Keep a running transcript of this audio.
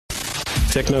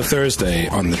Techno Thursday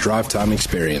on the Drive Time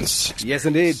Experience. Yes,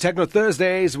 indeed. Techno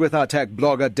Thursdays with our tech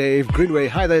blogger Dave Greenway.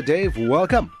 Hi there, Dave.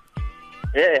 Welcome.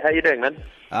 Yeah, how you doing, man?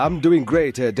 I'm doing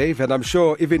great, Dave, and I'm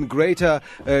sure even greater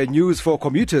news for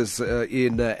commuters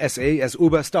in SA as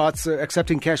Uber starts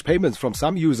accepting cash payments from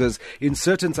some users in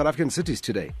certain South African cities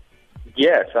today.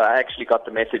 Yeah, so I actually got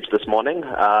the message this morning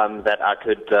that I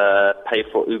could pay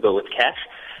for Uber with cash.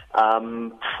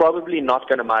 Probably not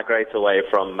going to migrate away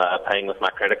from paying with my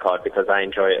credit card because I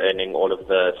enjoy earning all of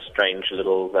the strange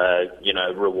little,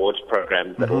 rewards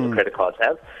programs that all the credit cards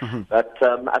have. But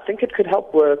I think it could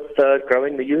help with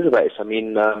growing the user base. I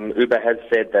mean, Uber has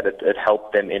said that it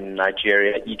helped them in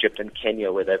Nigeria, Egypt, and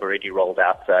Kenya, where they've already rolled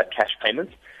out cash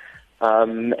payments.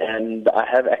 And I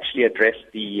have actually addressed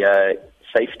the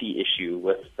safety issue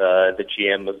with the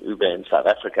GM of Uber in South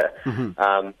Africa,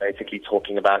 basically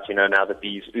talking about, now that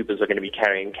these Ubers are going to be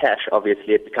carrying cash,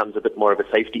 obviously it becomes a bit more of a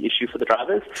safety issue for the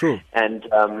drivers. True. And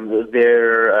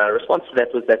their response to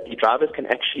that was that the drivers can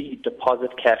actually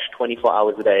deposit cash 24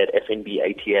 hours a day at FNB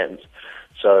ATMs.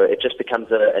 So it just becomes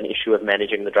an issue of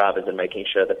managing the drivers and making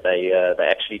sure that they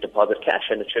actually deposit cash,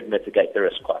 and it should mitigate the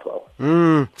risk quite well.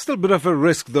 Still a bit of a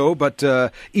risk, though, but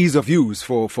ease of use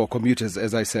for commuters,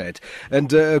 as I said. And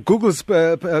Google's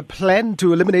plan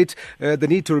to eliminate the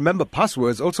need to remember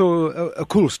passwords, also a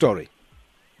cool story.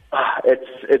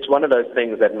 It's one of those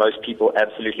things that most people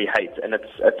absolutely hate, and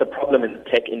it's a problem in the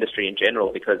tech industry in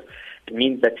general because it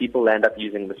means that people end up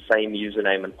using the same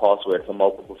username and password for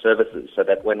multiple services, so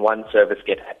that when one service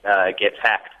gets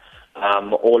hacked,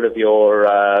 all of your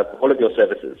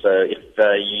services. So if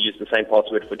you use the same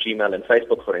password for Gmail and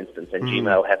Facebook, for instance, and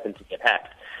Gmail happened to get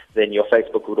hacked, then your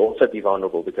Facebook would also be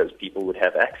vulnerable because people would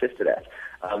have access to that.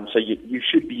 So you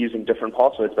should be using different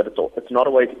passwords, but it's not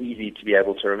always easy to be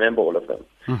able to remember all of them.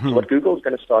 So what Google's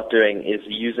going to start doing is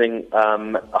using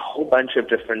a whole bunch of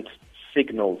different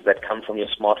signals that come from your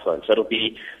smartphone. So it'll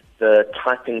be the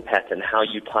typing pattern, how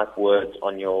you type words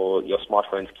on your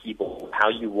smartphone's keyboard, how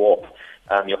you walk,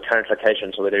 your current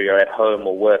location, so whether you're at home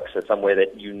or work, so somewhere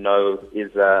that you know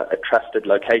is a trusted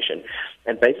location.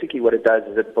 And basically what it does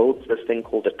is it builds this thing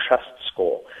called a trust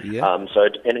score. So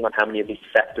depending on how many of these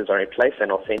factors are in place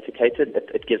and authenticated,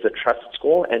 it gives a trust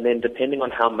score, and then depending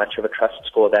on how much of a trust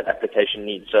score that application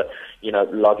needs. So,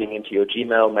 logging into your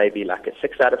Gmail may be like a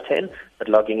 6 out of 10, but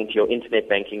logging into your internet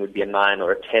banking would be a 9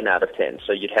 or a 10 out of 10.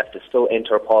 So you'd have to still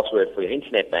enter a password for your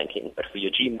internet banking, but for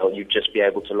your Gmail, you'd just be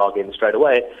able to log in straight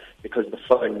away because the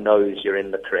phone knows you're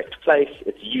in the correct place.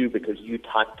 It's you because you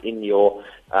typed in the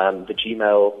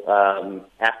Gmail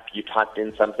app, you typed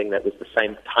in something that was the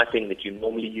same typing that you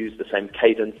normally use, the same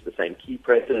cadence, the same key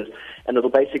presses, and it'll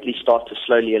basically start to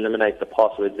slowly eliminate the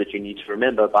passwords that you need to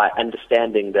remember by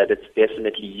understanding that it's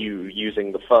definitely you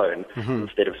using the phone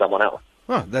instead of someone else.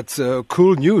 Oh, that's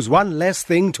cool news. One less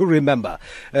thing to remember.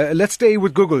 Let's stay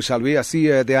with Google, shall we? I see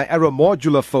their Aero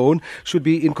modular phone should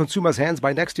be in consumers' hands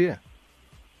by next year.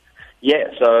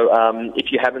 Yeah, so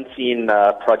if you haven't seen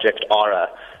Project Aura,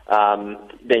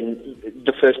 then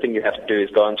the first thing you have to do is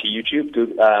go onto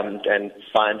YouTube and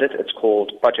find it. It's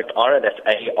called Project Aura, that's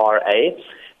A-R-A.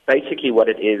 Basically what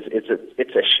it is,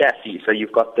 it's a chassis. So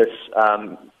you've got this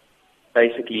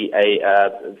basically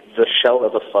the shell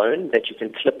of a phone that you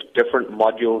can clip different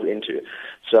modules into.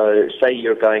 So say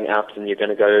you're going out and you're going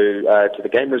to go to the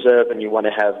game reserve and you want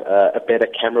to have a better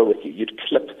camera with you. You'd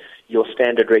clip your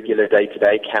standard regular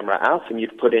day-to-day camera out and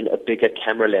you'd put in a bigger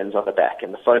camera lens on the back,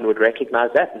 and the phone would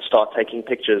recognize that and start taking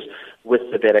pictures with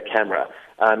the better camera.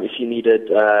 If you needed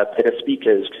better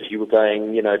speakers because you were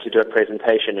going, to do a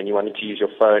presentation and you wanted to use your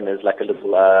phone as like a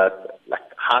little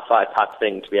hi-fi type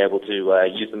thing to be able to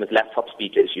use them as laptop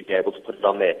speakers, you'd be able to put it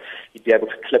on there. You'd be able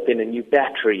to clip in a new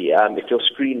battery. If your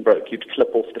screen broke, you'd clip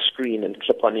off the screen and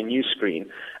clip on a new screen.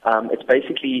 It's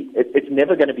basically, it's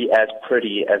never going to be as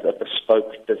pretty as a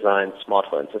bespoke designed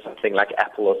smartphone. So something like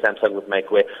Apple or Samsung would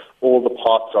make where all the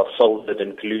parts are soldered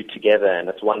and glued together and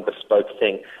it's one bespoke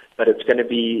thing. But it's going to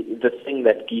be the thing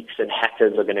that geeks and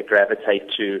hackers are going to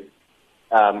gravitate to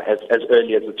as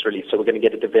early as it's released. So we're going to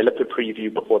get a developer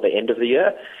preview before the end of the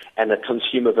year and a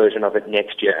consumer version of it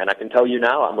next year. And I can tell you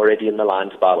now, I'm already in the line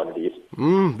to buy one of these.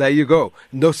 There you go.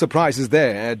 No surprises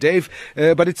there, Dave.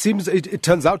 But it seems it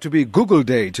turns out to be Google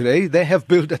Day today. They have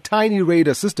built a tiny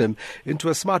radar system into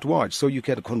a smartwatch so you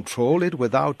can control it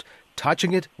without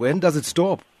touching it. When does it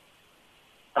stop?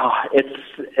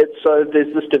 So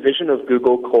there's this division of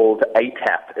Google called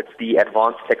ATAP. It's the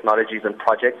Advanced Technologies and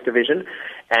Projects Division,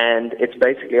 and it's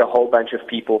basically a whole bunch of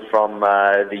people from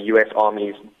the U.S.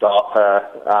 Army's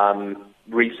DARPA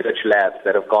research labs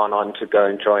that have gone on to go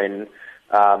and join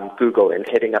Google in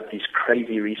heading up these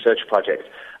crazy research projects.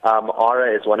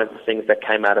 Aura is one of the things that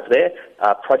came out of there.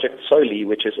 Project Soli,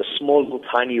 which is a small little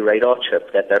tiny radar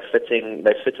chip that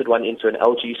they fitted one into an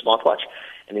LG smartwatch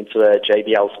and into a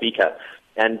JBL speaker.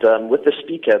 And with the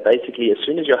speaker, basically, as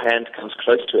soon as your hand comes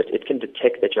close to it, it can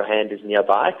detect that your hand is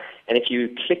nearby. And if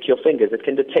you click your fingers, it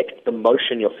can detect the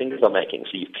motion your fingers are making.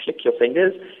 So you click your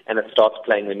fingers, and it starts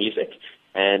playing the music.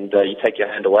 And you take your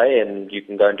hand away, and you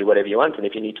can go and do whatever you want. And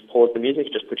if you need to pause the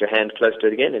music, just put your hand close to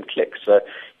it again and click. So if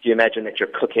you imagine that you're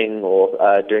cooking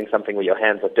or doing something where your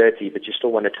hands are dirty, but you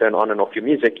still want to turn on and off your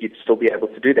music, you'd still be able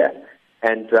to do that.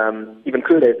 And even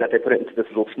cooler is that they put it into this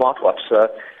little smartwatch. So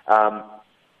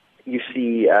you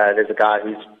see there's a guy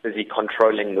who's busy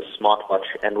controlling the smartwatch,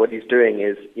 and what he's doing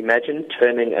is, imagine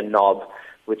turning a knob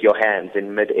with your hands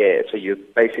in mid-air. So you're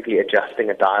basically adjusting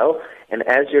a dial, and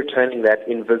as you're turning that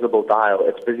invisible dial,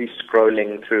 it's busy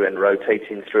scrolling through and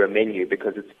rotating through a menu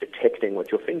because it's detecting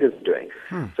what your fingers are doing.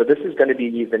 So this is going to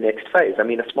be the next phase. I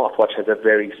mean, a smartwatch has a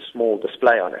very small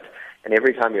display on it, and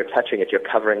every time you're touching it, you're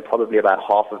covering probably about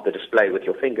half of the display with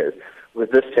your fingers.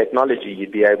 With this technology,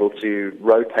 you'd be able to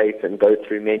rotate and go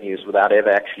through menus without ever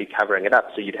actually covering it up,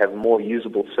 so you'd have more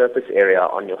usable surface area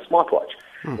on your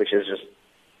smartwatch, which is just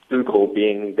Google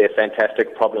being their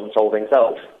fantastic problem-solving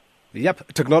self.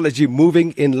 Yep, technology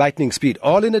moving in lightning speed.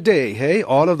 All in a day, hey?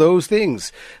 All of those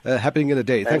things happening in a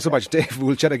day. Thanks so much, Dave.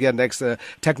 We'll chat again next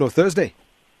Techno Thursday.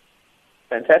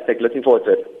 Fantastic. Looking forward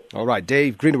to it. All right,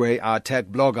 Dave Greenway, our tech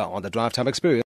blogger on the Drive Time Experience.